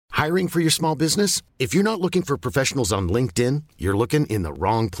Hiring for your small business? If you're not looking for professionals on LinkedIn, you're looking in the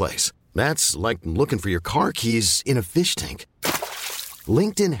wrong place. That's like looking for your car keys in a fish tank.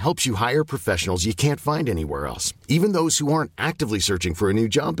 LinkedIn helps you hire professionals you can't find anywhere else, even those who aren't actively searching for a new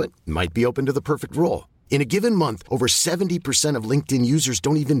job but might be open to the perfect role. In a given month, over 70% of LinkedIn users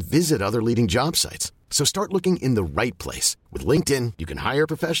don't even visit other leading job sites. So start looking in the right place. With LinkedIn, you can hire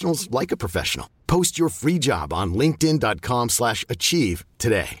professionals like a professional. Post your free job on linkedin.com/achieve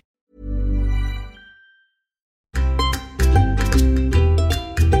today.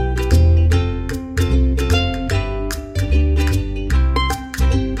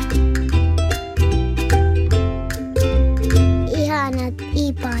 Ihanat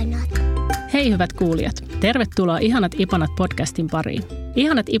ipanat. Hei hyvät kuulijat, tervetuloa Ihanat ipanat podcastin pariin.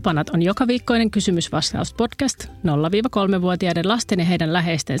 Ihanat ipanat on jokaviikkoinen kysymys-vastaus-podcast 0-3-vuotiaiden lasten ja heidän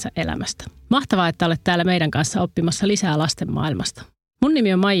läheistensä elämästä. Mahtavaa, että olet täällä meidän kanssa oppimassa lisää lasten maailmasta. Mun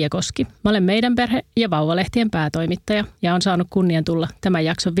nimi on Maija Koski. Mä olen Meidän perhe- ja Vauvalehtien päätoimittaja ja on saanut kunnian tulla tämän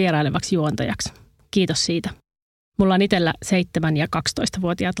jakson vierailevaksi juontajaksi. Kiitos siitä. Mulla on itsellä 7- ja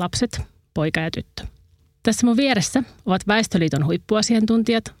 12-vuotiaat lapset, poika ja tyttö. Tässä mun vieressä ovat Väestöliiton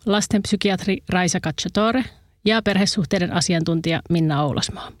huippuasiantuntijat, lastenpsykiatri Raisa Cacciatore ja perhesuhteiden asiantuntija Minna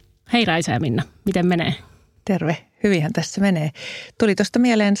Oulasmaa. Hei Raisa ja Minna, miten menee? Terve, hyvinhän tässä menee. Tuli tuosta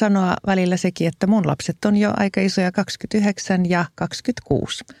mieleen sanoa välillä sekin, että mun lapset on jo aika isoja, 29 ja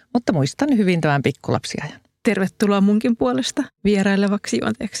 26, mutta muistan hyvin tämän pikkulapsiajan. Tervetuloa munkin puolesta vierailevaksi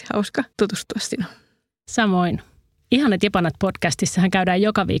juontajaksi. Hauska tutustua sinuun. Samoin. Ihanat ipanat podcastissahan käydään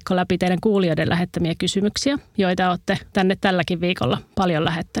joka viikko läpi teidän kuulijoiden lähettämiä kysymyksiä, joita olette tänne tälläkin viikolla paljon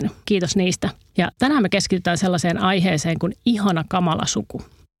lähettänyt. Kiitos niistä. Ja tänään me keskitytään sellaiseen aiheeseen kuin ihana kamala suku.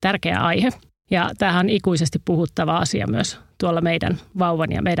 Tärkeä aihe. Ja tämähän on ikuisesti puhuttava asia myös tuolla meidän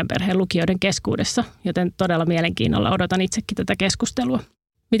vauvan ja meidän perheen lukijoiden keskuudessa, joten todella mielenkiinnolla odotan itsekin tätä keskustelua.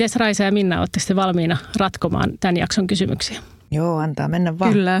 Mites Raisa ja Minna, ootteko te valmiina ratkomaan tämän jakson kysymyksiä? Joo, antaa mennä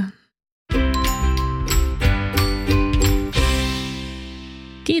vaan. Kyllä.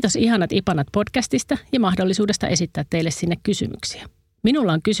 Kiitos Ihanat ipanat podcastista ja mahdollisuudesta esittää teille sinne kysymyksiä.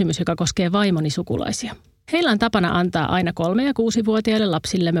 Minulla on kysymys, joka koskee vaimoni sukulaisia. Heillä on tapana antaa aina 3- ja 6-vuotiaille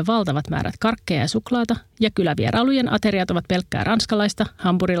lapsillemme valtavat määrät karkkeja ja suklaata, ja kylävierailujen ateriat ovat pelkkää ranskalaista,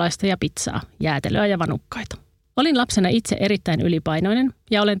 hampurilaista ja pizzaa, jäätelöä ja vanukkaita. Olin lapsena itse erittäin ylipainoinen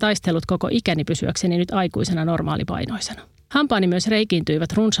ja olen taistellut koko ikäni pysyäkseni nyt aikuisena normaalipainoisena. Hampaani myös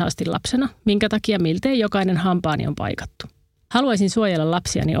reikiintyivät runsaasti lapsena, minkä takia miltei jokainen hampaani on paikattu. Haluaisin suojella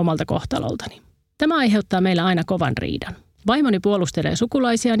lapsiani omalta kohtaloltani. Tämä aiheuttaa meillä aina kovan riidan. Vaimoni puolustelee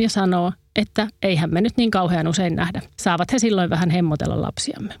sukulaisiaan ja sanoo, että eihän me nyt niin kauhean usein nähdä. Saavat he silloin vähän hemmotella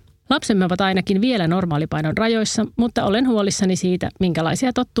lapsiamme. Lapsemme ovat ainakin vielä normaalipainon rajoissa, mutta olen huolissani siitä,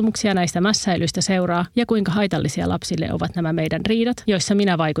 minkälaisia tottumuksia näistä mässäilyistä seuraa ja kuinka haitallisia lapsille ovat nämä meidän riidat, joissa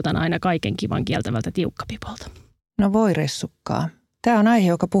minä vaikutan aina kaiken kivan kieltävältä tiukkapipolta. No voi ressukkaa. Tämä on aihe,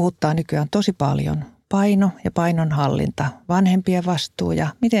 joka puhuttaa nykyään tosi paljon. Paino ja painonhallinta, vanhempien vastuu ja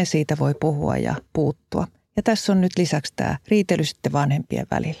miten siitä voi puhua ja puuttua. Ja tässä on nyt lisäksi tämä riitely sitten vanhempien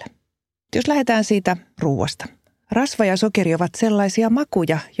välillä. Jos lähdetään siitä ruuasta. Rasva ja sokeri ovat sellaisia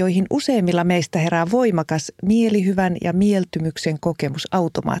makuja, joihin useimmilla meistä herää voimakas mielihyvän ja mieltymyksen kokemus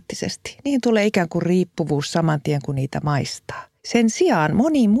automaattisesti. Niin tulee ikään kuin riippuvuus saman tien, kun niitä maistaa. Sen sijaan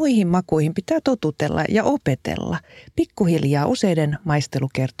moniin muihin makuihin pitää totutella ja opetella pikkuhiljaa useiden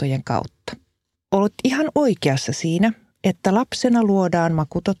maistelukertojen kautta. Olet ihan oikeassa siinä, että lapsena luodaan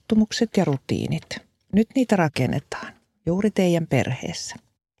makutottumukset ja rutiinit. Nyt niitä rakennetaan juuri teidän perheessä.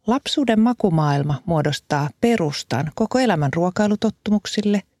 Lapsuuden makumaailma muodostaa perustan koko elämän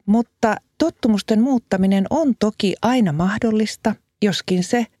ruokailutottumuksille, mutta tottumusten muuttaminen on toki aina mahdollista, joskin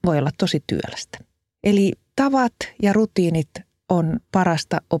se voi olla tosi työlästä. Eli tavat ja rutiinit on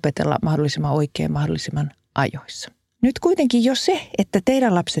parasta opetella mahdollisimman oikein mahdollisimman ajoissa. Nyt kuitenkin jo se, että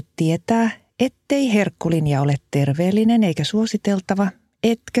teidän lapset tietää, ettei herkkulinja ole terveellinen eikä suositeltava,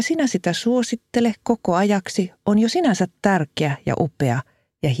 etkä sinä sitä suosittele koko ajaksi, on jo sinänsä tärkeä ja upea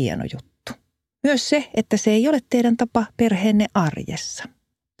ja hieno juttu. Myös se, että se ei ole teidän tapa perheenne arjessa.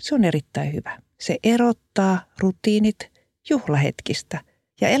 Se on erittäin hyvä. Se erottaa rutiinit juhlahetkistä.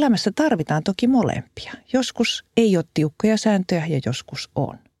 Ja elämässä tarvitaan toki molempia. Joskus ei ole tiukkoja sääntöjä ja joskus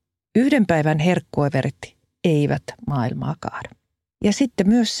on. Yhden päivän herkkuoverit eivät maailmaa kaada. Ja sitten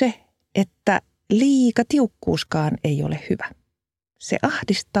myös se, että liika tiukkuuskaan ei ole hyvä. Se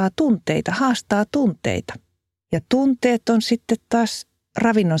ahdistaa tunteita, haastaa tunteita. Ja tunteet on sitten taas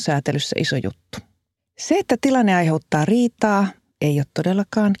ravinnon säätelyssä iso juttu. Se, että tilanne aiheuttaa riitaa, ei ole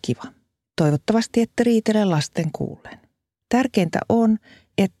todellakaan kiva. Toivottavasti ette riitele lasten kuullen. Tärkeintä on,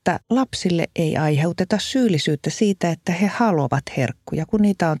 että lapsille ei aiheuteta syyllisyyttä siitä, että he haluavat herkkuja, kun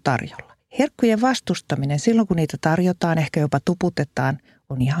niitä on tarjolla. Herkkujen vastustaminen silloin, kun niitä tarjotaan, ehkä jopa tuputetaan,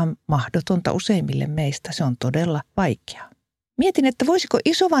 on ihan mahdotonta useimmille meistä. Se on todella vaikeaa. Mietin, että voisiko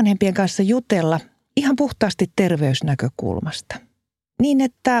isovanhempien kanssa jutella ihan puhtaasti terveysnäkökulmasta. Niin,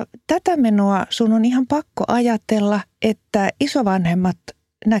 että tätä menoa sun on ihan pakko ajatella, että isovanhemmat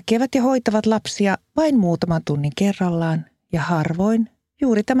näkevät ja hoitavat lapsia vain muutaman tunnin kerrallaan ja harvoin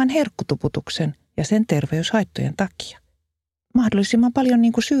juuri tämän herkkutuputuksen ja sen terveyshaittojen takia. Mahdollisimman paljon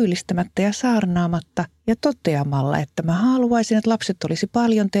niin kuin syyllistämättä ja saarnaamatta ja toteamalla, että mä haluaisin, että lapset olisi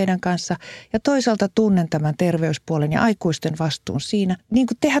paljon teidän kanssa ja toisaalta tunnen tämän terveyspuolen ja aikuisten vastuun siinä. Niin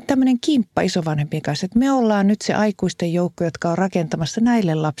kuin tehdä tämmöinen kimppa isovanhempien kanssa, että me ollaan nyt se aikuisten joukko, jotka on rakentamassa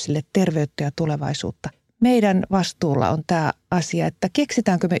näille lapsille terveyttä ja tulevaisuutta. Meidän vastuulla on tämä asia, että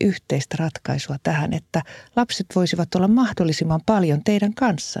keksitäänkö me yhteistä ratkaisua tähän, että lapset voisivat olla mahdollisimman paljon teidän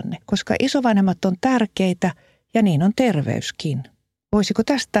kanssanne, koska isovanhemmat on tärkeitä ja niin on terveyskin. Voisiko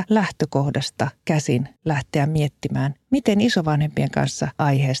tästä lähtökohdasta käsin lähteä miettimään, miten isovanhempien kanssa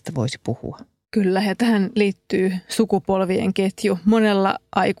aiheesta voisi puhua? Kyllä, ja tähän liittyy sukupolvien ketju. Monella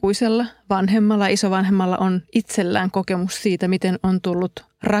aikuisella, vanhemmalla, isovanhemmalla on itsellään kokemus siitä, miten on tullut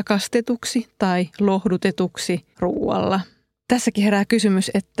rakastetuksi tai lohdutetuksi ruualla. Tässäkin herää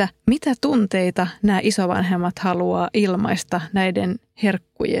kysymys, että mitä tunteita nämä isovanhemmat haluaa ilmaista näiden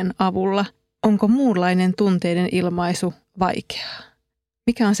herkkujen avulla? Onko muunlainen tunteiden ilmaisu vaikeaa?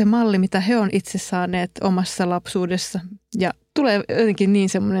 Mikä on se malli, mitä he on itse saaneet omassa lapsuudessa? Ja tulee jotenkin niin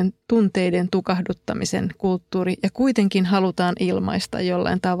semmoinen tunteiden tukahduttamisen kulttuuri ja kuitenkin halutaan ilmaista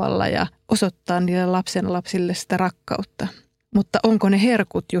jollain tavalla ja osoittaa niille lapsille sitä rakkautta. Mutta onko ne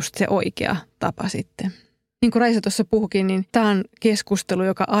herkut just se oikea tapa sitten? Niin kuin Raisa tuossa puhukin, niin tämä on keskustelu,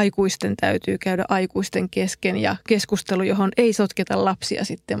 joka aikuisten täytyy käydä aikuisten kesken ja keskustelu, johon ei sotketa lapsia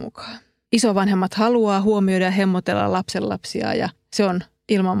sitten mukaan. Isovanhemmat haluaa huomioida ja hemmotella lapsenlapsia ja se on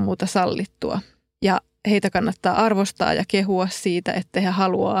ilman muuta sallittua. Ja heitä kannattaa arvostaa ja kehua siitä, että he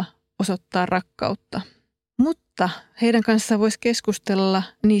haluaa osoittaa rakkautta. Mutta heidän kanssaan voisi keskustella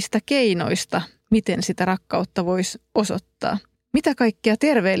niistä keinoista, miten sitä rakkautta voisi osoittaa. Mitä kaikkia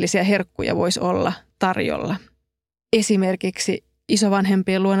terveellisiä herkkuja voisi olla tarjolla? Esimerkiksi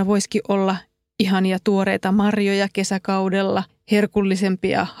isovanhempien luona voisikin olla ihania tuoreita marjoja kesäkaudella,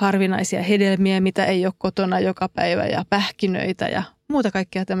 herkullisempia harvinaisia hedelmiä, mitä ei ole kotona joka päivä ja pähkinöitä ja muuta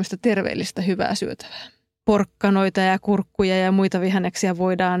kaikkea tämmöistä terveellistä hyvää syötävää. Porkkanoita ja kurkkuja ja muita vihanneksia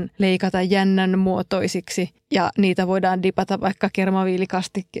voidaan leikata jännän muotoisiksi ja niitä voidaan dipata vaikka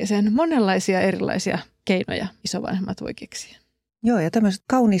kermaviilikastikkeeseen. Monenlaisia erilaisia keinoja isovanhemmat voi keksiä. Joo, ja tämmöiset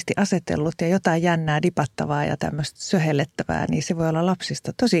kauniisti asetellut ja jotain jännää dipattavaa ja tämmöistä söhellettävää, niin se voi olla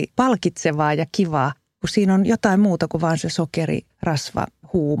lapsista tosi palkitsevaa ja kivaa, kun siinä on jotain muuta kuin vaan se sokeri, rasva,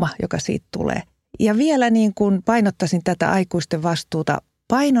 huuma, joka siitä tulee. Ja vielä niin kuin painottaisin tätä aikuisten vastuuta,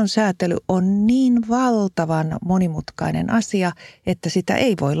 painon säätely on niin valtavan monimutkainen asia, että sitä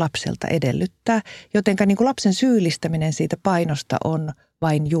ei voi lapselta edellyttää, jotenka niin kuin lapsen syyllistäminen siitä painosta on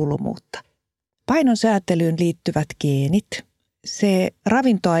vain julmuutta. Painon säätelyyn liittyvät geenit. Se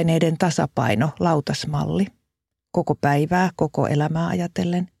ravintoaineiden tasapaino, lautasmalli, koko päivää, koko elämää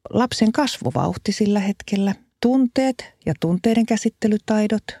ajatellen. Lapsen kasvuvauhti sillä hetkellä, tunteet ja tunteiden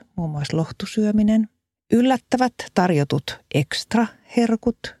käsittelytaidot, muun muassa lohtusyöminen. Yllättävät tarjotut ekstra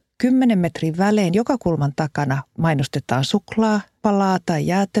herkut. 10 metrin välein joka kulman takana mainostetaan suklaa, palaa tai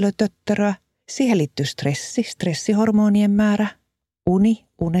jäätelötöttöröä. Siihen liittyy stressi, stressihormonien määrä, uni,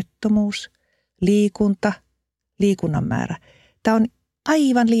 unettomuus, liikunta, liikunnan määrä. Tämä on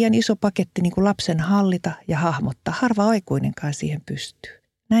aivan liian iso paketti niin kuin lapsen hallita ja hahmottaa. Harva aikuinenkaan siihen pystyy.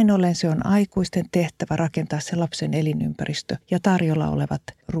 Näin ollen se on aikuisten tehtävä rakentaa se lapsen elinympäristö ja tarjolla olevat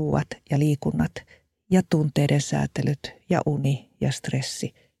ruuat ja liikunnat ja tunteiden säätelyt ja uni ja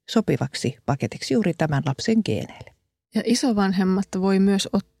stressi sopivaksi paketiksi juuri tämän lapsen geeneille. Ja isovanhemmat voi myös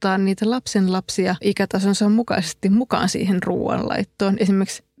ottaa niitä lapsenlapsia ikätasonsa mukaisesti mukaan siihen ruoanlaittoon.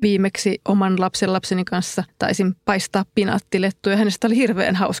 Esimerkiksi viimeksi oman lapsenlapseni kanssa taisin paistaa pinaattilettuja. Hänestä oli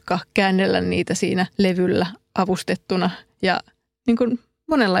hirveän hauska käännellä niitä siinä levyllä avustettuna ja niin kuin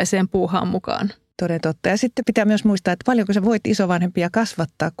monenlaiseen puuhaan mukaan. Toden totta. Ja sitten pitää myös muistaa, että paljonko sä voit isovanhempia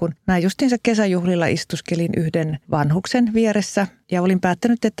kasvattaa, kun mä justiinsa kesäjuhlilla istuskelin yhden vanhuksen vieressä ja olin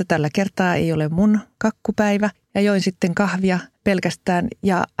päättänyt, että tällä kertaa ei ole mun kakkupäivä ja join sitten kahvia pelkästään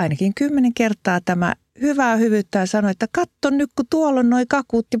ja ainakin 10 kertaa tämä hyvää hyvyyttään sanoi, että katso nyt kun tuolla on noi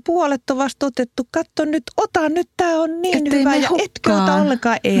kakut ja puolet on vasta otettu, katso nyt, ota nyt, tää on niin ettei hyvä ja etkö ota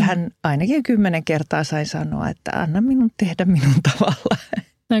ollenkaan. Ei hän ainakin 10 kertaa sai sanoa, että anna minun tehdä minun tavalla.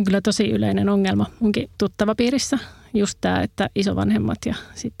 Tämä on kyllä tosi yleinen ongelma munkin tuttavapiirissä. Just tämä, että isovanhemmat ja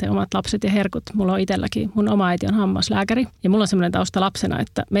sitten omat lapset ja herkut. Mulla on itselläkin, mun oma äiti on hammaslääkäri ja mulla on semmoinen tausta lapsena,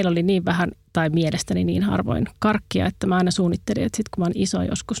 että meillä oli niin vähän tai mielestäni niin harvoin karkkia, että mä aina suunnittelin, että sitten kun mä oon iso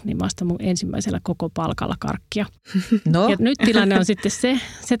joskus, niin mä ostan mun ensimmäisellä koko palkalla karkkia. No. Ja nyt tilanne on sitten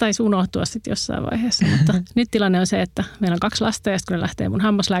se taisi unohtua sitten jossain vaiheessa, mutta nyt tilanne on se, että meillä on 2 lasta ja sitten kun ne lähtee mun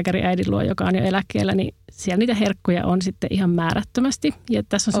hammaslääkäri äidin luo, joka on jo eläkkeellä, niin siellä niitä herkkuja on sitten ihan määrättömästi. Ja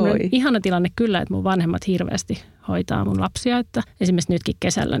tässä on semmoinen ihana tilanne kyllä, että mun vanhemmat hirveästi hoitaa mun lapsia, että esimerkiksi nytkin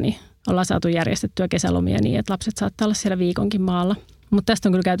kesällä niin ollaan saatu järjestettyä kesälomia niin, että lapset saattaa olla siellä viikonkin maalla. Mutta tästä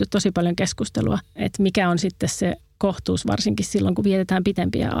on kyllä käyty tosi paljon keskustelua, että mikä on sitten se kohtuus varsinkin silloin, kun vietetään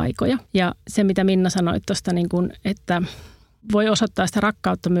pitempiä aikoja. Ja se, mitä Minna sanoi tuosta, niin kun, että voi osoittaa sitä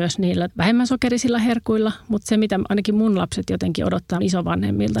rakkautta myös niillä vähemmän sokerisilla herkuilla, mutta se, mitä ainakin mun lapset jotenkin odottaa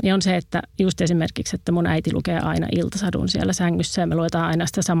isovanhemmilta, niin on se, että just esimerkiksi, että mun äiti lukee aina iltasadun siellä sängyssä ja me luetaan aina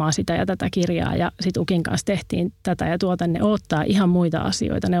sitä samaa sitä ja tätä kirjaa ja sit Ukin kanssa tehtiin tätä ja tuota. Ne odottaa ihan muita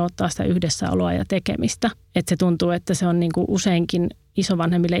asioita, ne odottaa sitä yhdessäoloa ja tekemistä. Että se tuntuu, että se on niinku useinkin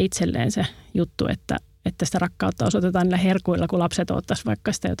isovanhemmille itselleen se juttu, että sitä rakkautta osoitetaan niillä herkuilla, kun lapset ottaisivat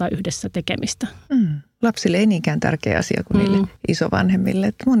vaikka sitä jotain yhdessä tekemistä. Lapsille ei niinkään tärkeä asia kuin niille isovanhemmille.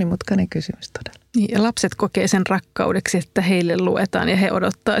 Että monimutkainen kysymys todella. Niin, ja lapset kokee sen rakkaudeksi, että heille luetaan ja he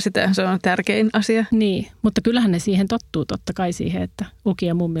odottaa sitä. Se on tärkein asia. Niin, mutta kyllähän ne siihen tottuu totta kai siihen, että Uki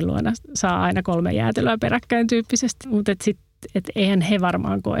ja mummin luona saa aina 3 jäätelöä peräkkäin tyyppisesti. Mutta eihän he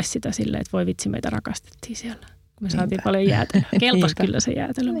varmaan koe sitä silleen, että voi vitsi, meitä rakastettiin siellä. Me saatiin paljon jäätelöä. Kelpas kyllä se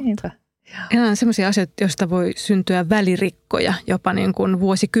jäätelö. Niinpä. Ja on sellaisia asioita, joista voi syntyä välirikkoja jopa niin kuin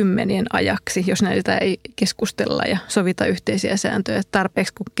vuosikymmenien ajaksi, jos näitä ei keskustella ja sovita yhteisiä sääntöjä.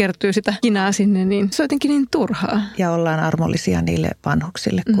 Tarpeeksi kun kertyy sitä kinaa sinne, niin se on jotenkin niin turhaa. Ja ollaan armollisia niille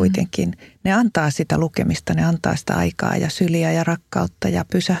vanhuksille kuitenkin. Ne antaa sitä lukemista, ne antaa sitä aikaa ja syliä ja rakkautta ja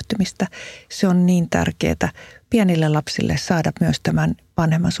pysähtymistä. Se on niin tärkeää pienille lapsille saada myös tämän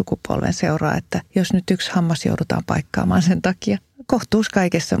vanhemman sukupolven seuraa, että jos nyt yksi hammas joudutaan paikkaamaan sen takia. Kohtuus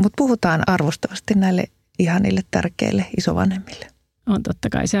kaikessa, mutta puhutaan arvostavasti näille ihanille tärkeille isovanhemmille. On totta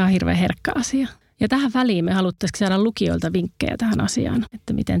kai, se on hirveän herkkä asia. Ja tähän väliin me haluttaisiin saada lukijoilta vinkkejä tähän asiaan,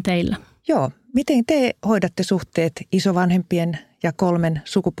 että miten teillä? Joo, miten te hoidatte suhteet isovanhempien ja 3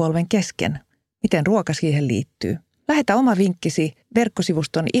 sukupolven kesken? Miten ruoka siihen liittyy? Lähetä oma vinkkisi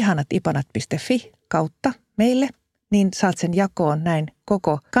verkkosivuston ihanatipanat.fi kautta meille, niin saat sen jakoon näin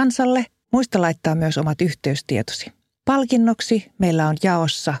koko kansalle. Muista laittaa myös omat yhteystietosi. Palkinnoksi meillä on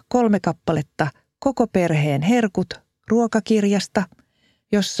jaossa 3 kappaletta koko perheen herkut ruokakirjasta,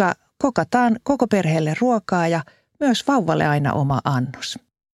 jossa kokataan koko perheelle ruokaa ja myös vauvalle aina oma annos.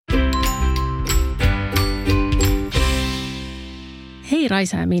 Hei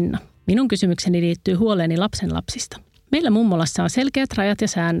Raisa ja Minna. Minun kysymykseni liittyy huoleeni lapsenlapsista. Meillä mummolassa on selkeät rajat ja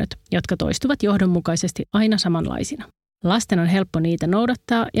säännöt, jotka toistuvat johdonmukaisesti aina samanlaisina. Lasten on helppo niitä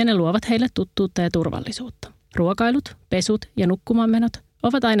noudattaa ja ne luovat heille tuttuutta ja turvallisuutta. Ruokailut, pesut ja nukkumaanmenot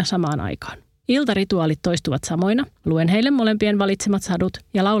ovat aina samaan aikaan. Iltarituaalit toistuvat samoina, luen heille molempien valitsemat sadut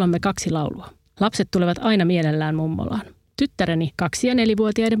ja laulamme 2 laulua. Lapset tulevat aina mielellään mummolaan. Tyttäreni 2- ja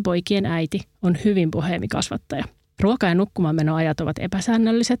 4-vuotiaiden poikien äiti on hyvin puheemi kasvattaja. Ruoka- ja nukkumaanmenoajat ovat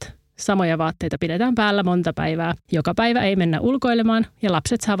epäsäännölliset. Samoja vaatteita pidetään päällä monta päivää. Joka päivä ei mennä ulkoilemaan ja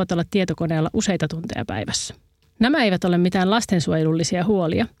lapset saavat olla tietokoneella useita tunteja päivässä. Nämä eivät ole mitään lastensuojelullisia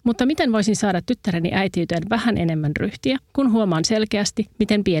huolia, mutta miten voisin saada tyttäreni äitiyteen vähän enemmän ryhtiä, kun huomaan selkeästi,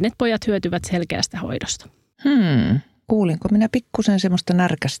 miten pienet pojat hyötyvät selkeästä hoidosta? Kuulinko minä pikkusen semmoista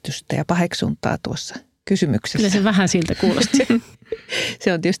närkästystä ja paheksuntaa tuossa kysymyksessä? Kyllä se vähän siltä kuulosti.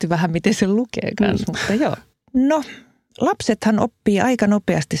 Se on tietysti vähän miten se lukee kanssa, mutta joo. No, lapsethan oppii aika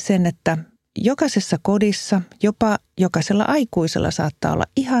nopeasti sen, että jokaisessa kodissa, jopa jokaisella aikuisella saattaa olla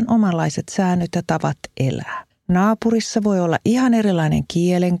ihan omanlaiset säännöt ja tavat elää. Naapurissa voi olla ihan erilainen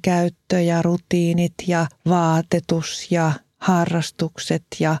kielenkäyttö ja rutiinit ja vaatetus ja harrastukset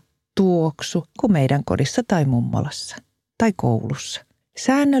ja tuoksu kuin meidän kodissa tai mummolassa tai koulussa.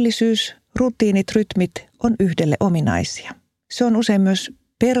 Säännöllisyys, rutiinit, rytmit on yhdelle ominaisia. Se on usein myös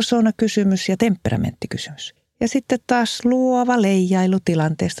persoonakysymys ja temperamenttikysymys. Ja sitten taas luova leijailu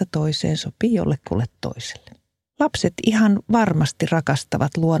tilanteesta toiseen sopii jollekulle toiselle. Lapset ihan varmasti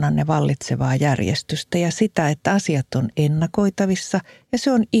rakastavat luonanne vallitsevaa järjestystä ja sitä, että asiat on ennakoitavissa ja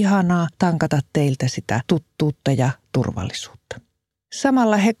se on ihanaa tankata teiltä sitä tuttuutta ja turvallisuutta.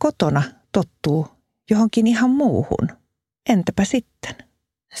 Samalla he kotona tottuu johonkin ihan muuhun. Entäpä sitten?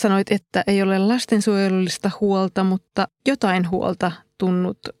 Sanoit, että ei ole lastensuojelullista huolta, mutta jotain huolta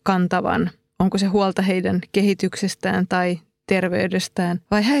tunnut kantavan. Onko se huolta heidän kehityksestään tai terveydestään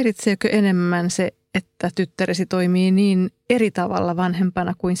vai häiritseekö enemmän se että tyttäresi toimii niin eri tavalla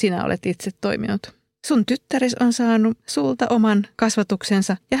vanhempana kuin sinä olet itse toiminut. Sun tyttäres on saanut sulta oman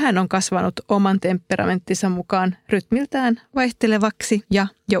kasvatuksensa ja hän on kasvanut oman temperamenttinsa mukaan rytmiltään vaihtelevaksi ja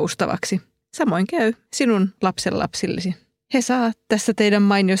joustavaksi. Samoin käy sinun lapsenlapsillesi. He saa tässä teidän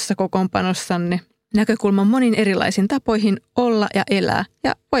mainiossa kokoonpanossanne näkökulman monin erilaisin tapoihin olla ja elää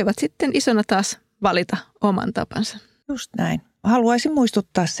ja voivat sitten isona taas valita oman tapansa. Just näin. Haluaisin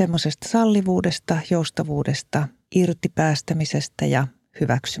muistuttaa semmoisesta sallivuudesta, joustavuudesta, irtipäästämisestä ja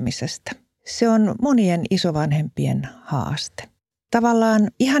hyväksymisestä. Se on monien isovanhempien haaste. Tavallaan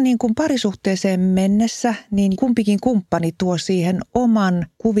ihan niin kuin parisuhteeseen mennessä, niin kumpikin kumppani tuo siihen oman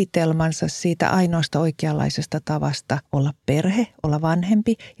kuvitelmansa siitä ainoasta oikeanlaisesta tavasta olla perhe, olla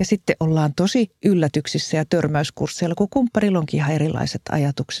vanhempi. Ja sitten ollaan tosi yllätyksissä ja törmäyskursseilla, kun kumppanilla onkin ihan erilaiset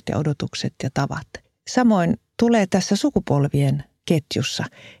ajatukset ja odotukset ja tavat. Samoin tulee tässä sukupolvien ketjussa.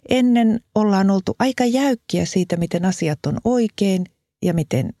 Ennen ollaan oltu aika jäykkiä siitä, miten asiat on oikein ja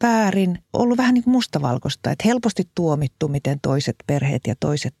miten väärin. Ollut vähän niin kuin mustavalkoista, että helposti tuomittu, miten toiset perheet ja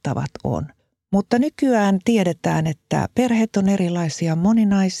toiset tavat on. Mutta nykyään tiedetään, että perheet on erilaisia,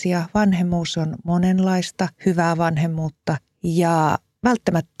 moninaisia, vanhemmuus on monenlaista, hyvää vanhemmuutta ja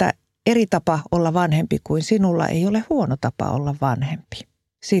välttämättä eri tapa olla vanhempi kuin sinulla ei ole huono tapa olla vanhempi.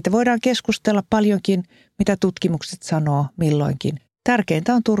 Siitä voidaan keskustella paljonkin, mitä tutkimukset sanoo milloinkin.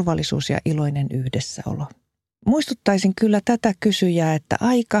 Tärkeintä on turvallisuus ja iloinen yhdessäolo. Muistuttaisin kyllä tätä kysyjää, että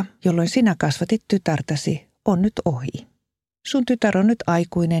aika, jolloin sinä kasvatit tytärtäsi, on nyt ohi. Sun tytär on nyt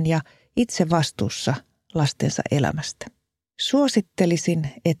aikuinen ja itse vastuussa lastensa elämästä. Suosittelisin,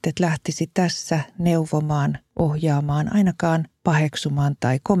 että et lähtisi tässä neuvomaan, ohjaamaan, ainakaan paheksumaan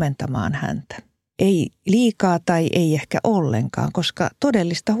tai komentamaan häntä. Ei liikaa tai ei ehkä ollenkaan, koska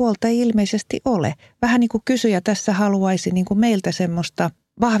todellista huolta ei ilmeisesti ole. Vähän niin kuin kysyjä tässä haluaisi niin kuin meiltä semmoista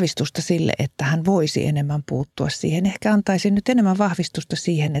vahvistusta sille, että hän voisi enemmän puuttua siihen. Ehkä antaisin nyt enemmän vahvistusta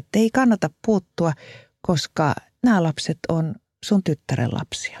siihen, että ei kannata puuttua, koska nämä lapset on sun tyttären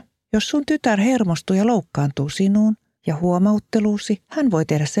lapsia. Jos sun tytär hermostuu ja loukkaantuu sinuun ja huomautteluusi, hän voi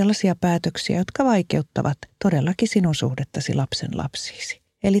tehdä sellaisia päätöksiä, jotka vaikeuttavat todellakin sinun suhdettasi lapsen lapsiisi.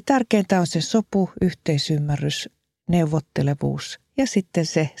 Eli tärkeintä on se sopu, yhteisymmärrys, neuvottelevuus ja sitten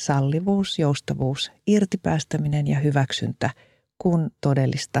se sallivuus, joustavuus, irtipäästäminen ja hyväksyntä, kun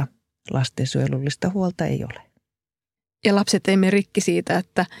todellista lastensuojelullista huolta ei ole. Ja lapset ei mene rikki siitä,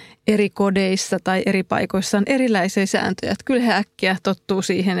 että eri kodeissa tai eri paikoissa on erilaisia sääntöjä. Että kyllä he äkkiä tottuu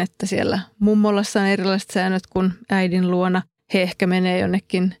siihen, että siellä mummolassa on erilaiset säännöt kuin äidin luona. He ehkä menee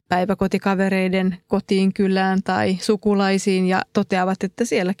jonnekin päiväkotikavereiden kotiin kylään tai sukulaisiin ja toteavat, että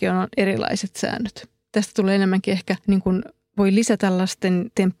sielläkin on erilaiset säännöt. Tästä tulee enemmänkin ehkä niin kuin voi lisätä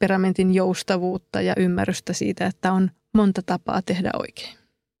lasten temperamentin joustavuutta ja ymmärrystä siitä, että on monta tapaa tehdä oikein.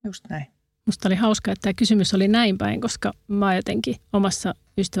 Just näin. Musta oli hauska, että tämä kysymys oli näin päin, koska mä oon jotenkin omassa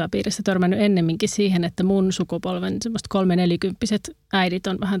ystäväpiirissä törmännyt ennemminkin siihen, että mun sukupolven semmoista 3-4-kymppiset äidit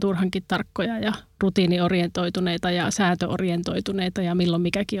on vähän turhankin tarkkoja ja rutiiniorientoituneita ja sääntöorientoituneita ja milloin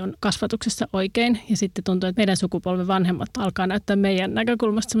mikäkin on kasvatuksessa oikein. Ja sitten tuntuu, että meidän sukupolven vanhemmat alkaa näyttää meidän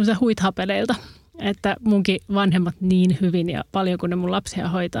näkökulmasta semmoisia huithapeleilta. Että munkin vanhemmat niin hyvin ja paljon kun ne mun lapsia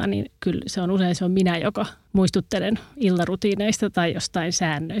hoitaa, niin kyllä se on minä, joka muistuttelen iltarutiineista tai jostain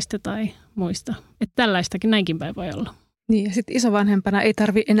säännöistä tai muista. Että tällaistakin näinkin päin voi olla. Niin ja sitten isovanhempana ei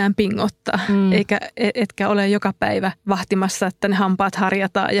tarvitse enää pingottaa, etkä ole joka päivä vahtimassa, että ne hampaat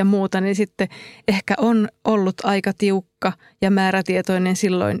harjataan ja muuta, niin sitten ehkä on ollut aika tiukka ja määrätietoinen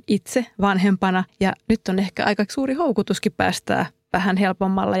silloin itse vanhempana ja nyt on ehkä aika suuri houkutuskin päästää vähän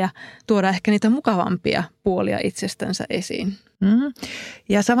helpommalla ja tuoda ehkä niitä mukavampia puolia itsestänsä esiin.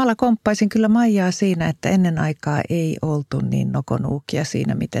 Ja samalla komppaisin kyllä Maijaa siinä, että ennen aikaa ei oltu niin nokonuukia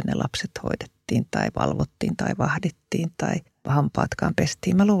siinä, miten ne lapset hoidettiin tai valvottiin tai vahdittiin tai hampaatkaan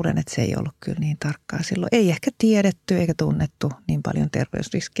pestiin. Mä luulen, että se ei ollut kyllä niin tarkkaa silloin. Ei ehkä tiedetty eikä tunnettu niin paljon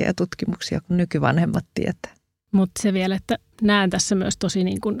terveysriskejä ja tutkimuksia kuin nykyvanhemmat tietää. Mutta se vielä, että näen tässä myös tosi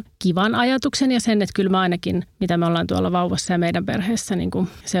niin kuin kivan ajatuksen ja sen, että kyllä mä ainakin, mitä me ollaan tuolla vauvassa ja meidän perheessä niin kuin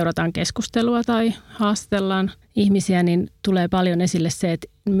seurataan keskustelua tai haastellaan ihmisiä, niin tulee paljon esille se, että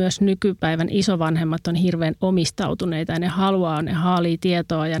myös nykypäivän isovanhemmat on hirveän omistautuneita ja ne haalii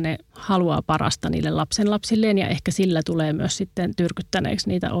tietoa ja ne haluaa parasta niille lapsenlapsilleen ja ehkä sillä tulee myös sitten tyrkyttäneeksi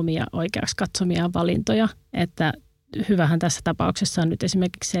niitä omia oikeaksi katsomia valintoja, että hyvähän tässä tapauksessa on nyt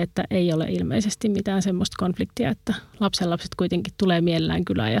esimerkiksi se, että ei ole ilmeisesti mitään semmoista konfliktia, että lapsenlapset kuitenkin tulee mielellään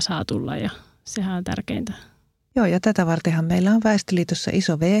kylään ja saa tulla ja sehän on tärkeintä. Joo ja tätä vartenhan meillä on Väestöliitossa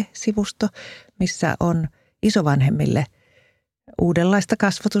iso V-sivusto, missä on isovanhemmille uudenlaista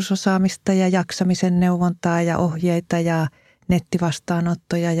kasvatusosaamista ja jaksamisen neuvontaa ja ohjeita ja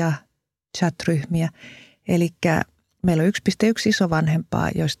nettivastaanottoja ja chat-ryhmiä. Eli meillä on 1,1 isovanhempaa,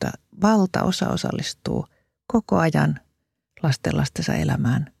 joista valtaosa osallistuu koko ajan lastensa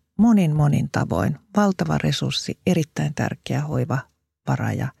elämään monin tavoin. Valtava resurssi, erittäin tärkeä hoiva,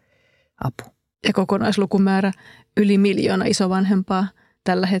 vara ja apu. Ja kokonaislukumäärä yli 1 miljoona isovanhempaa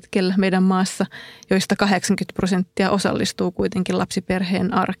tällä hetkellä meidän maassa, joista 80% osallistuu kuitenkin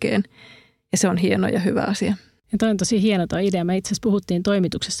lapsiperheen arkeen. Ja se on hieno ja hyvä asia. Ja toi on tosi hieno tuo idea. Me itse asiassa puhuttiin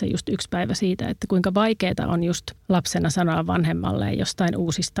toimituksessa just yksi päivä siitä, että kuinka vaikeaa on just lapsena sanoa vanhemmalle jostain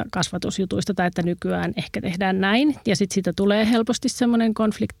uusista kasvatusjutuista tai että nykyään ehkä tehdään näin. Ja sitten siitä tulee helposti semmoinen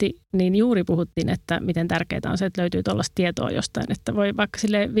konflikti, niin juuri puhuttiin, että miten tärkeää on se, että löytyy tuollaista tietoa jostain, että voi vaikka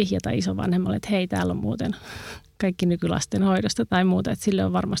sille vihjata isovanhemmalle, että hei, täällä on muuten kaikki nykylasten hoidosta tai muuta, että sille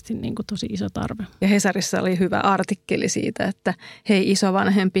on varmasti niin kuin tosi iso tarve. Ja Hesarissa oli hyvä artikkeli siitä, että hei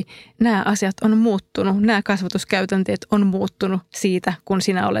isovanhempi, nämä asiat on muuttunut, nämä kasvatuskäytänteet on muuttunut siitä, kun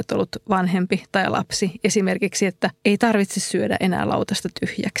sinä olet ollut vanhempi tai lapsi. Esimerkiksi, että ei tarvitse syödä enää lautasta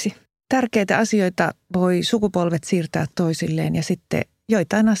tyhjäksi. Tärkeitä asioita voi sukupolvet siirtää toisilleen ja sitten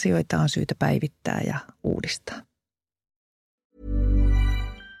joitain asioita on syytä päivittää ja uudistaa.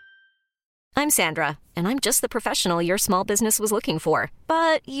 I'm Sandra, and I'm just the professional your small business was looking for.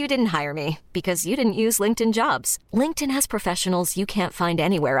 But you didn't hire me because you didn't use LinkedIn Jobs. LinkedIn has professionals you can't find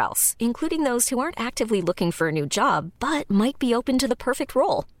anywhere else, including those who aren't actively looking for a new job, but might be open to the perfect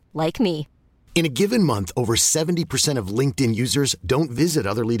role, like me. In a given month, over 70% of LinkedIn users don't visit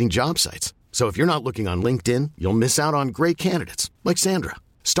other leading job sites. So if you're not looking on LinkedIn, you'll miss out on great candidates like Sandra.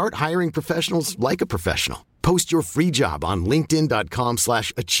 Start hiring professionals like a professional. Post your free job on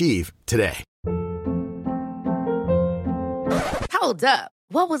linkedin.com/achieve today. Hold up.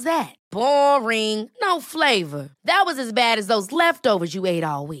 What was that? Boring. No flavor. That was as bad as those leftovers you ate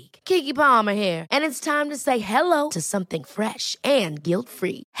all week. Keke Palmer here, and it's time to say hello to something fresh and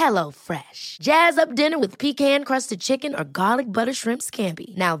guilt-free. Hello Fresh. Jazz up dinner with pecan-crusted chicken or garlic butter shrimp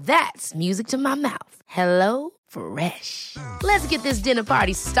scampi. Now that's music to my mouth. Hello Fresh. Let's get this dinner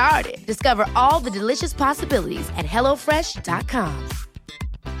party started. Discover all the delicious possibilities at hellofresh.com.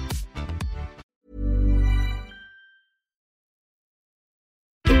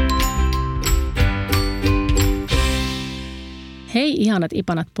 Hei ihanat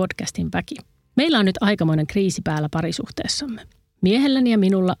Ipanat podcastin väki. Meillä on nyt aikamoinen kriisi päällä parisuhteessamme. Miehelläni ja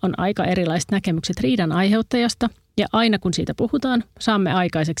minulla on aika erilaiset näkemykset riidan aiheuttajasta ja aina kun siitä puhutaan, saamme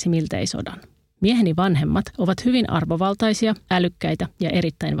aikaiseksi miltei sodan. Mieheni vanhemmat ovat hyvin arvovaltaisia, älykkäitä ja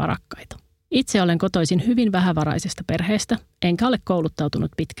erittäin varakkaita. Itse olen kotoisin hyvin vähävaraisesta perheestä, enkä ole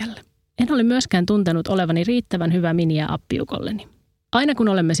kouluttautunut pitkälle. En ole myöskään tuntenut olevani riittävän hyvä miniä appiukolleni. Aina kun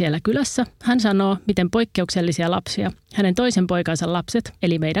olemme siellä kylässä, hän sanoo, miten poikkeuksellisia lapsia hänen toisen poikansa lapset,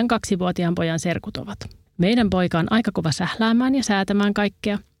 eli meidän 2-vuotiaan pojan serkut ovat. Meidän poika on aika kova sähläämään ja säätämään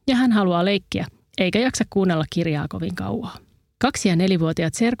kaikkea, ja hän haluaa leikkiä, eikä jaksa kuunnella kirjaa kovin kauaa. 2- ja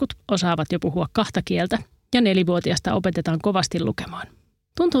 4-vuotiaat serkut osaavat jo puhua 2 kieltä, ja 4-vuotiaasta opetetaan kovasti lukemaan.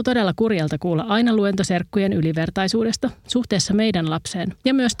 Tuntuu todella kurjalta kuulla aina luento serkkujen ylivertaisuudesta suhteessa meidän lapseen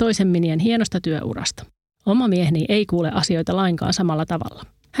ja myös toisen minien hienosta työurasta. Oma mieheni ei kuule asioita lainkaan samalla tavalla.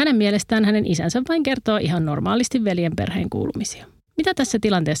 Hänen mielestään hänen isänsä vain kertoo ihan normaalisti veljen perheen kuulumisia. Mitä tässä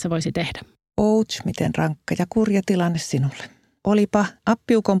tilanteessa voisi tehdä? Ouch, miten rankka ja kurja tilanne sinulle. Olipa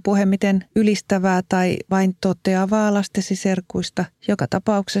appiukon puhe miten ylistävää tai vain toteavaa lastesi serkuista, joka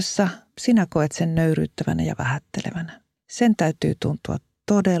tapauksessa sinä koet sen nöyryyttävänä ja vähättelevänä. Sen täytyy tuntua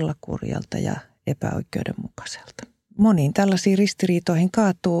todella kurjalta ja epäoikeudenmukaiselta. Moniin tällaisiin ristiriitoihin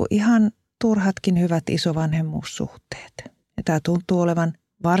kaatuu ihan turhatkin hyvät isovanhemmuussuhteet. Ja tämä tuntuu olevan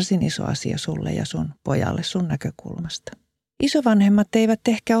varsin iso asia sulle ja sun pojalle sun näkökulmasta. Isovanhemmat eivät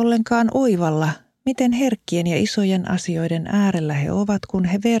ehkä ollenkaan oivalla, miten herkkien ja isojen asioiden äärellä he ovat, kun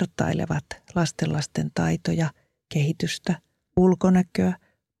he vertailevat lastenlasten taitoja, kehitystä, ulkonäköä,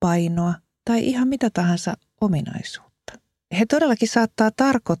 painoa tai ihan mitä tahansa ominaisuutta. He todellakin saattaa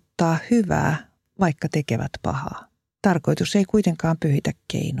tarkoittaa hyvää, vaikka tekevät pahaa. Tarkoitus ei kuitenkaan pyhitä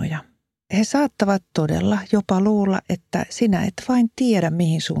keinoja. He saattavat todella jopa luulla, että sinä et vain tiedä,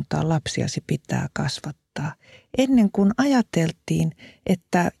 mihin suuntaan lapsiasi pitää kasvattaa. Ennen kuin ajateltiin,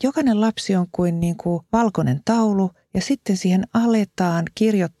 että jokainen lapsi on kuin valkoinen taulu ja sitten siihen aletaan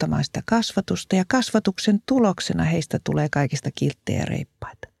kirjoittamaan sitä kasvatusta ja kasvatuksen tuloksena heistä tulee kaikista kilttejä ja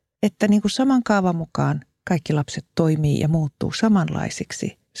reippaita. Että saman kaavan mukaan kaikki lapset toimii ja muuttuu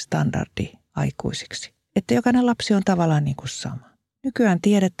samanlaisiksi standardiaikuisiksi. Että jokainen lapsi on tavallaan sama. Nykyään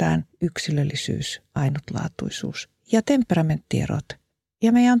tiedetään yksilöllisyys, ainutlaatuisuus ja temperamenttierot.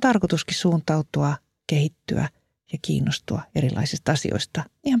 Ja meidän on tarkoituskin suuntautua, kehittyä ja kiinnostua erilaisista asioista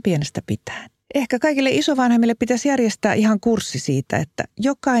ihan pienestä pitäen. Ehkä kaikille isovanhemmille pitäisi järjestää ihan kurssi siitä, että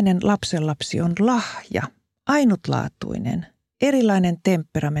jokainen lapsenlapsi on lahja, ainutlaatuinen, erilainen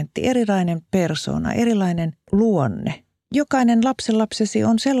temperamentti, erilainen persoona, erilainen luonne. Jokainen lapsenlapsesi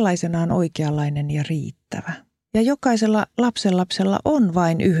on sellaisenaan oikeanlainen ja riittävä. Ja jokaisella lapsenlapsella on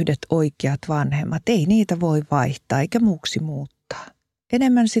vain yhdet oikeat vanhemmat. Ei niitä voi vaihtaa eikä muuksi muuttaa.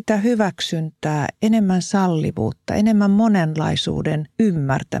 Enemmän sitä hyväksyntää, enemmän sallivuutta, enemmän monenlaisuuden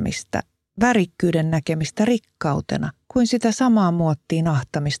ymmärtämistä, värikkyyden näkemistä rikkautena kuin sitä samaa muottiin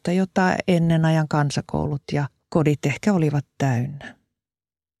ahtamista, jota ennen ajan kansakoulut ja kodit ehkä olivat täynnä.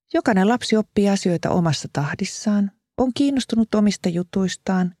 Jokainen lapsi oppii asioita omassa tahdissaan, on kiinnostunut omista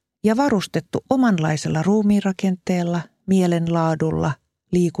jutuistaan ja varustettu omanlaisella ruumiinrakenteella, mielenlaadulla,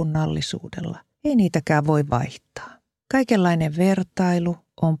 liikunnallisuudella. Ei niitäkään voi vaihtaa. Kaikenlainen vertailu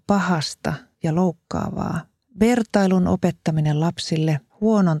on pahasta ja loukkaavaa. Vertailun opettaminen lapsille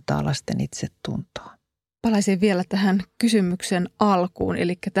huonontaa lasten itsetuntoa. Palaisin vielä tähän kysymyksen alkuun,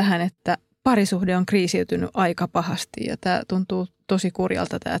 eli tähän, että parisuhde on kriisiytynyt aika pahasti ja tämä tuntuu tosi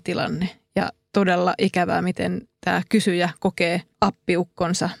kurjalta tämä tilanne. Ja todella ikävää, miten tämä kysyjä kokee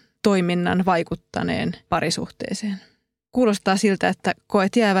appiukkonsa toiminnan vaikuttaneen parisuhteeseen. Kuulostaa siltä, että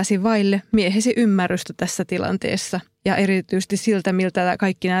koet jääväsi vaille miehesi ymmärrystä tässä tilanteessa ja erityisesti siltä, miltä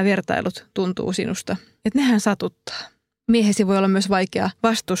kaikki nämä vertailut tuntuu sinusta. Että nehän satuttaa. Miehesi voi olla myös vaikea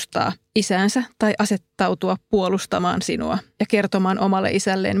vastustaa isäänsä tai asettautua puolustamaan sinua ja kertomaan omalle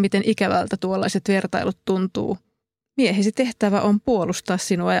isälleen, miten ikävältä tuollaiset vertailut tuntuu. Miehesi tehtävä on puolustaa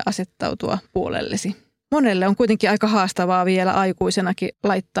sinua ja asettautua puolellesi. Monelle on kuitenkin aika haastavaa vielä aikuisenakin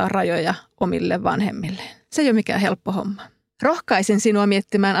laittaa rajoja omille vanhemmilleen. Se ei ole mikään helppo homma. Rohkaisen sinua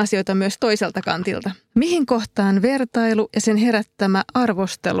miettimään asioita myös toiselta kantilta. Mihin kohtaan vertailu ja sen herättämä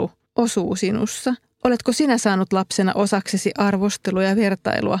arvostelu osuu sinussa? Oletko sinä saanut lapsena osaksesi arvostelua ja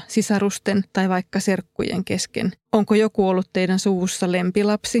vertailua sisarusten tai vaikka serkkujen kesken? Onko joku ollut teidän suvussa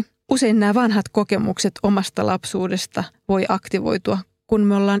lempilapsi? Usein nämä vanhat kokemukset omasta lapsuudesta voi aktivoitua, kun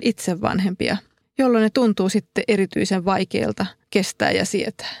me ollaan itse vanhempia, jolloin ne tuntuu sitten erityisen vaikeilta kestää ja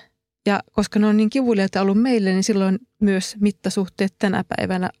sietää. Ja koska ne on niin kivuliaita ollut meille, niin silloin myös mittasuhteet tänä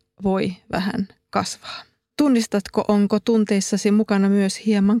päivänä voi vähän kasvaa. Tunnistatko, onko tunteissasi mukana myös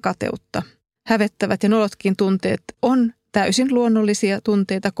hieman kateutta? Hävettävät ja nolotkin tunteet on täysin luonnollisia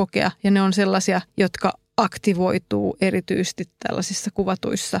tunteita kokea ja ne on sellaisia, jotka aktivoituu erityisesti tällaisissa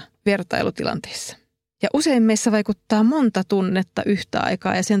kuvatuissa vertailutilanteissa. Ja usein meissä vaikuttaa monta tunnetta yhtä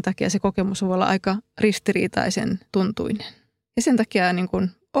aikaa ja sen takia se kokemus voi olla aika ristiriitaisen tuntuinen. Ja sen takia niin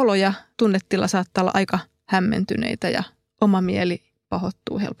kuin olo ja tunnetila saattaa olla aika hämmentyneitä ja oma mieli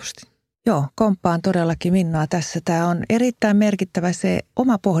pahoittuu helposti. Joo, komppaan todellakin Minnaa tässä. Tämä on erittäin merkittävä se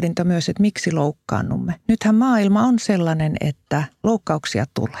oma pohdinta myös, että miksi loukkaannumme. Nythän maailma on sellainen, että loukkauksia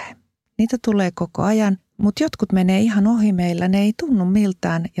tulee. Niitä tulee koko ajan, mutta jotkut menee ihan ohi meillä, ne ei tunnu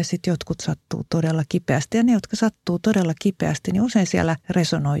miltään ja sitten jotkut sattuu todella kipeästi. Ja ne, jotka sattuu todella kipeästi, niin usein siellä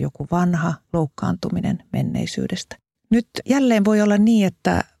resonoi joku vanha loukkaantuminen menneisyydestä. Nyt jälleen voi olla niin,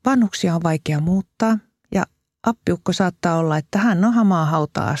 että vanhuksia on vaikea muuttaa ja appiukko saattaa olla, että hän on hamaa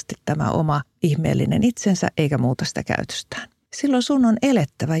hautaa asti tämä oma ihmeellinen itsensä eikä muuta sitä käytöstään. Silloin sun on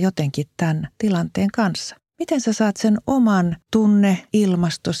elettävä jotenkin tämän tilanteen kanssa. Miten sä saat sen oman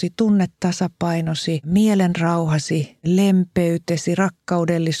tunneilmastosi, tunnetasapainosi, mielenrauhasi, lempeytesi,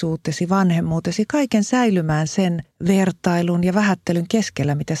 rakkaudellisuutesi, vanhemmuutesi, kaiken säilymään sen vertailun ja vähättelyn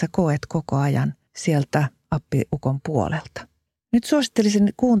keskellä, mitä sä koet koko ajan sieltä appiukon puolelta. Nyt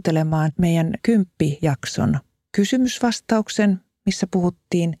suosittelisin kuuntelemaan meidän 10-jakson kysymysvastauksen, missä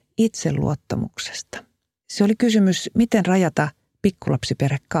puhuttiin itseluottamuksesta. Se oli kysymys, miten rajata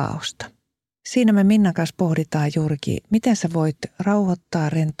pikkulapsiperhekaaosta. Siinä me Minnan kanssa pohditaan juurikin, miten sä voit rauhoittaa,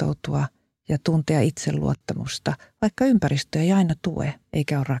 rentoutua ja tuntea itseluottamusta, vaikka ympäristö ei aina tue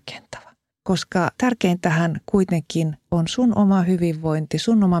eikä ole rakentava. Koska tärkeintähän kuitenkin on sun oma hyvinvointi,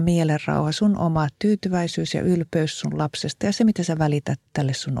 sun oma mielenrauha, sun oma tyytyväisyys ja ylpeys sun lapsesta ja se, mitä sä välität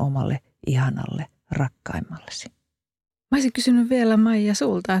tälle sun omalle ihanalle rakkaimmallesi. Mä olisin kysynyt vielä Maija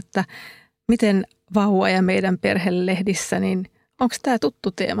sulta, että miten vauva ja meidän perhelehdissä, niin onko tämä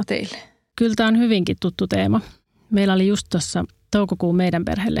tuttu teema teille? Kyllä tämä on hyvinkin tuttu teema. Meillä oli just tuossa toukokuun meidän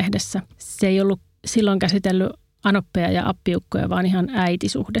perhelehdessä. Se ei ollut silloin käsitellyt anoppeja ja appiukkoja, vaan ihan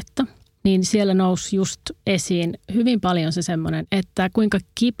äitisuhdetta. Niin siellä nousi just esiin hyvin paljon se semmoinen, että kuinka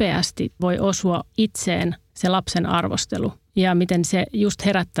kipeästi voi osua itseen se lapsen arvostelu. Ja miten se just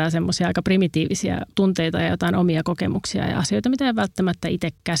herättää semmoisia aika primitiivisiä tunteita ja jotain omia kokemuksia ja asioita, mitä ei välttämättä itse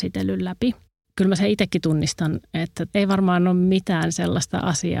käsitellyt läpi. kyllä mä sen itsekin tunnistan, että ei varmaan ole mitään sellaista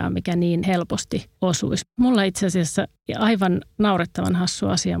asiaa, mikä niin helposti osuisi. Mulla itse asiassa aivan naurettavan hassu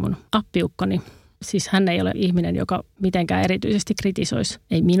asia mun appiukkoni. Siis hän ei ole ihminen, joka mitenkään erityisesti kritisoisi,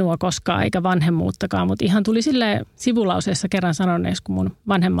 ei minua koskaan eikä vanhemmuuttakaan, mutta ihan tuli silleen sivulauseessa kerran sanoneeksi, kun mun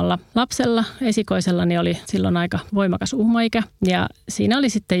vanhemmalla lapsella, esikoisellani oli silloin aika voimakas uhmaikä. Ja siinä oli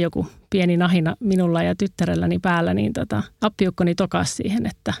sitten joku pieni nahina minulla ja tyttärelläni päällä, niin appiukkoni tokasi siihen,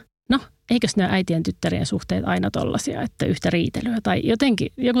 että no, eikös nämä äitien tyttärien suhteet aina tollaisia, että yhtä riitelyä tai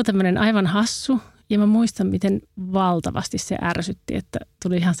jotenkin joku tämmöinen aivan hassu. Ja mä muistan, miten valtavasti se ärsytti, että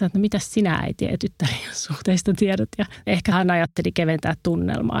tuli ihan se, että no mitäs sinä äitien ja tyttärien suhteista tiedät. Ja ehkä hän ajatteli keventää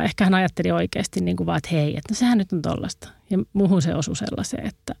tunnelmaa. Ehkä hän ajatteli oikeasti niin kuin vaan, että hei, että no sehän nyt on tollasta. Ja muuhun se osui sellaiseen,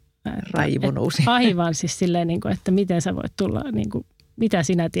 että raivo nousi. Aivan siis silleen, niin kuin, että miten sä voit tulla, niin kuin, mitä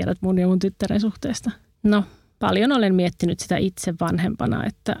sinä tiedät mun ja mun tyttären suhteesta. No, paljon olen miettinyt sitä itse vanhempana,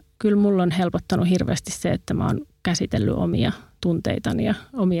 että kyllä mulla on helpottanut hirveästi se, että mä oon käsitellyt omia tunteitani ja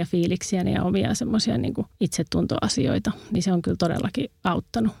omia fiiliksiäni ja omia semmoisia niin kuin itsetuntoasioita, niin se on kyllä todellakin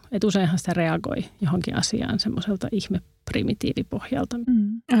auttanut. Että useinhan sitä reagoi johonkin asiaan semmoiselta ihmeprimitiivipohjalta.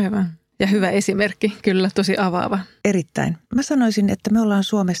 Aivan. Ja hyvä esimerkki, kyllä tosi avaava. Erittäin. Mä sanoisin, että me ollaan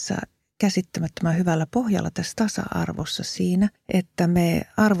Suomessa käsittämättömän hyvällä pohjalla tässä tasa-arvossa siinä, että me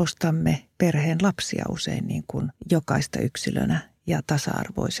arvostamme perheen lapsia usein niin kuin jokaista yksilönä ja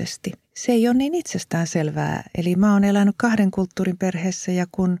tasa-arvoisesti. Se ei ole niin itsestään selvää. Eli mä oon elänyt 2 kulttuurin perheessä ja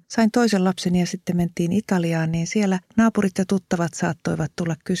kun sain toisen lapseni ja sitten mentiin Italiaan, niin siellä naapurit ja tuttavat saattoivat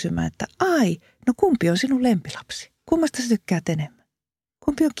tulla kysymään, että ai, no kumpi on sinun lempilapsi? Kummasta sä tykkäät enemmän?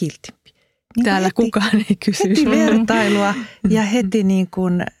 Kumpi on kiltimpi? Niin täällä heti, kukaan ei kysy. Heti vertailua ja heti niin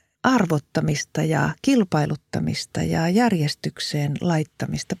kuin arvottamista ja kilpailuttamista ja järjestykseen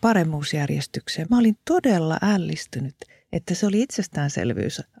laittamista, paremmuusjärjestykseen. Mä olin todella ällistynyt, että se oli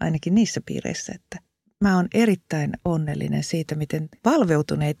itsestäänselvyys ainakin niissä piireissä, että mä oon erittäin onnellinen siitä, miten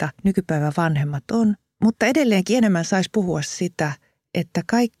valveutuneita nykypäivän vanhemmat on. Mutta edelleenkin enemmän saisi puhua sitä, että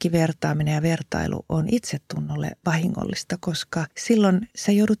kaikki vertaaminen ja vertailu on itsetunnolle vahingollista, koska silloin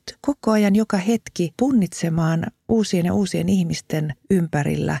sä joudut koko ajan joka hetki punnitsemaan uusien ja uusien ihmisten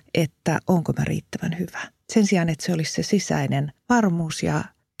ympärillä, että onko mä riittävän hyvä. Sen sijaan, että se olisi se sisäinen varmuus ja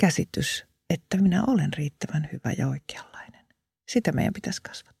käsitys, että minä olen riittävän hyvä ja oikeanlainen. Sitä meidän pitäisi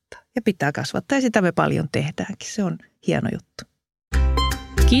kasvattaa ja pitää kasvattaa ja sitä me paljon tehdäänkin. Se on hieno juttu.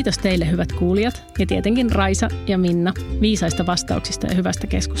 Kiitos teille hyvät kuulijat ja tietenkin Raisa ja Minna viisaista vastauksista ja hyvästä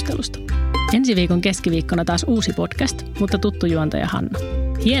keskustelusta. Ensi viikon keskiviikkona taas uusi podcast, mutta tuttu juontaja Hanna.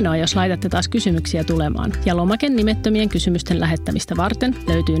 Hienoa, jos laitatte taas kysymyksiä tulemaan ja lomake nimettömien kysymysten lähettämistä varten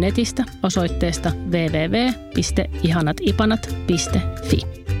löytyy netistä osoitteesta www.ihanatipanat.fi.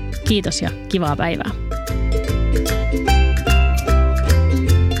 Kiitos ja kivaa päivää.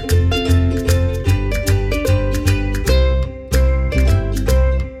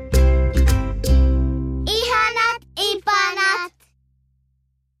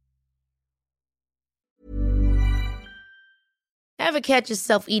 Ever catch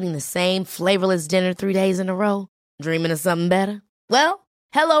yourself eating the same flavorless dinner 3 days in a row? Dreaming of something better? Well,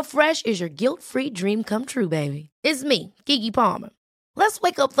 HelloFresh is your guilt-free dream come true, baby. It's me, Keke Palmer. Let's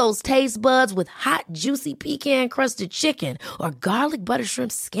wake up those taste buds with hot, juicy pecan-crusted chicken or garlic butter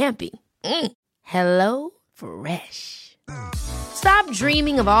shrimp scampi. Hello Fresh. Stop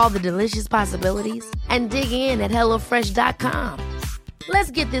dreaming of all the delicious possibilities and dig in at HelloFresh.com.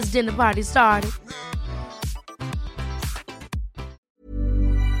 Let's get this dinner party started.